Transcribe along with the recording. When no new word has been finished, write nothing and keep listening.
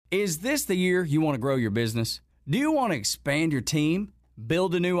Is this the year you want to grow your business? Do you want to expand your team?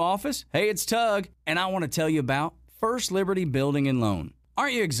 Build a new office? Hey, it's Tug, and I want to tell you about First Liberty Building and Loan.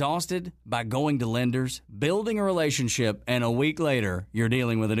 Aren't you exhausted by going to lenders, building a relationship, and a week later, you're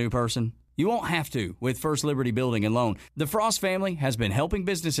dealing with a new person? You won't have to with First Liberty Building and Loan. The Frost family has been helping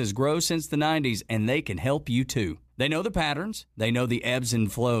businesses grow since the 90s, and they can help you too. They know the patterns, they know the ebbs and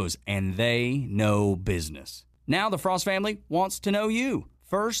flows, and they know business. Now the Frost family wants to know you.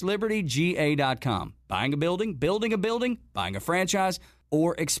 FirstLibertyGA.com. Buying a building, building a building, buying a franchise,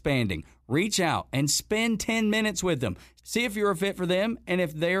 or expanding. Reach out and spend 10 minutes with them. See if you're a fit for them and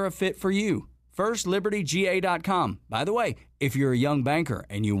if they're a fit for you. FirstLibertyGA.com. By the way, if you're a young banker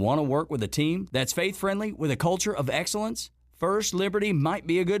and you want to work with a team that's faith-friendly with a culture of excellence, First Liberty might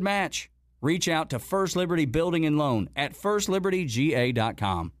be a good match. Reach out to First Liberty Building and Loan at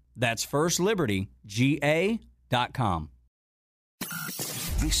FirstLibertyGA.com. That's FirstLibertyGA.com.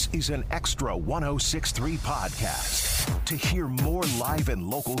 This is an Extra 106.3 podcast. To hear more live and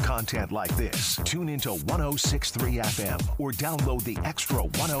local content like this, tune into 106.3 FM or download the Extra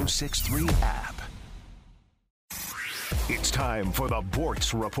 106.3 app. It's time for the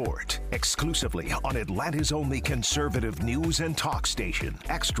Boortz Report, exclusively on Atlanta's only conservative news and talk station,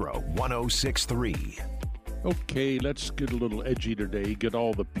 Extra 106.3. Okay, let's get a little edgy today. Get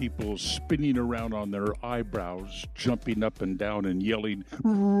all the people spinning around on their eyebrows, jumping up and down and yelling,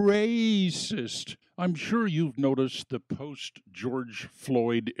 racist. I'm sure you've noticed the post-George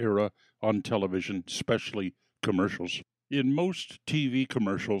Floyd era on television, especially commercials. In most TV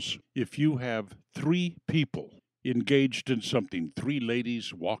commercials, if you have three people engaged in something, three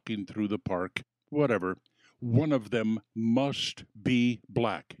ladies walking through the park, whatever, one of them must be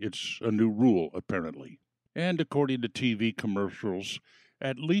black. It's a new rule, apparently. And according to TV commercials,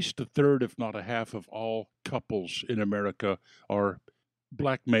 at least a third, if not a half, of all couples in America are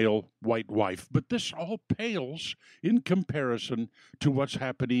black male, white wife. But this all pales in comparison to what's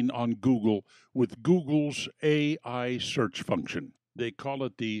happening on Google with Google's AI search function. They call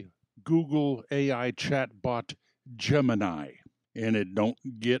it the Google AI chatbot Gemini, and it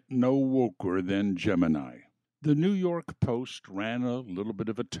don't get no woker than Gemini. The New York Post ran a little bit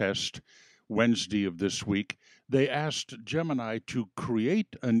of a test Wednesday of this week. They asked Gemini to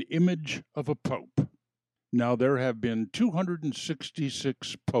create an image of a pope. Now, there have been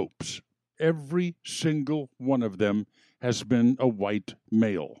 266 popes. Every single one of them has been a white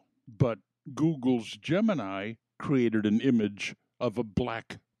male. But Google's Gemini created an image of a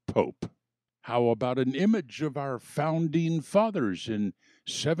black pope. How about an image of our founding fathers in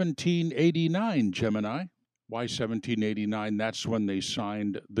 1789, Gemini? Why 1789? That's when they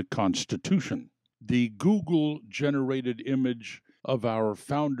signed the Constitution. The Google-generated image of our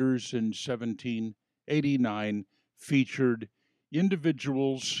founders in 1789 featured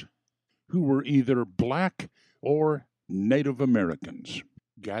individuals who were either black or Native Americans,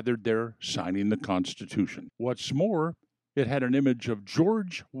 gathered there signing the Constitution. What's more, it had an image of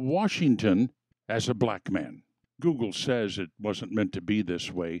George Washington as a black man. Google says it wasn't meant to be this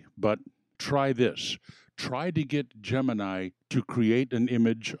way, but try this. Try to get Gemini to create an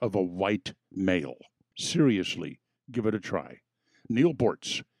image of a white male. Seriously, give it a try. Neil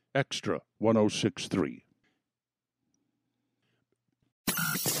Boortz, Extra 106.3.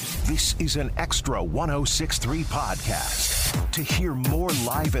 This is an Extra 106.3 podcast. To hear more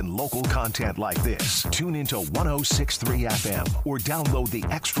live and local content like this, tune into 106.3 FM or download the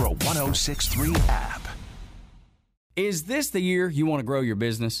Extra 106.3 app. Is this the year you want to grow your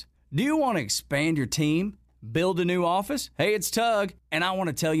business? Do you want to expand your team? Build a new office? Hey, it's Tug, and I want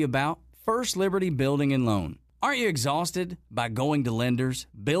to tell you about First Liberty Building and Loan. Aren't you exhausted by going to lenders,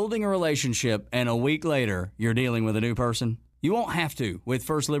 building a relationship, and a week later, you're dealing with a new person? You won't have to with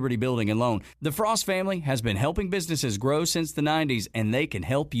First Liberty Building and Loan. The Frost family has been helping businesses grow since the 90s, and they can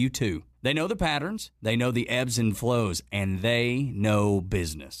help you too. They know the patterns, they know the ebbs and flows, and they know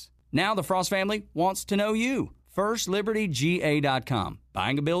business. Now the Frost family wants to know you. FirstLibertyGA.com.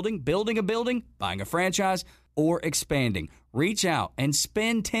 Buying a building, building a building, buying a franchise, or expanding. Reach out and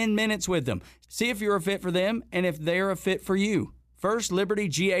spend 10 minutes with them. See if you're a fit for them and if they're a fit for you.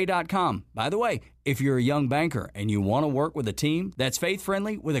 FirstLibertyGA.com. By the way, if you're a young banker and you want to work with a team that's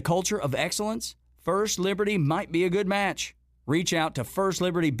faith-friendly with a culture of excellence, First Liberty might be a good match. Reach out to First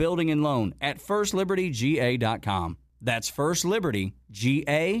Liberty Building and Loan at FirstLibertyGA.com. That's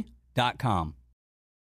FirstLibertyGA.com.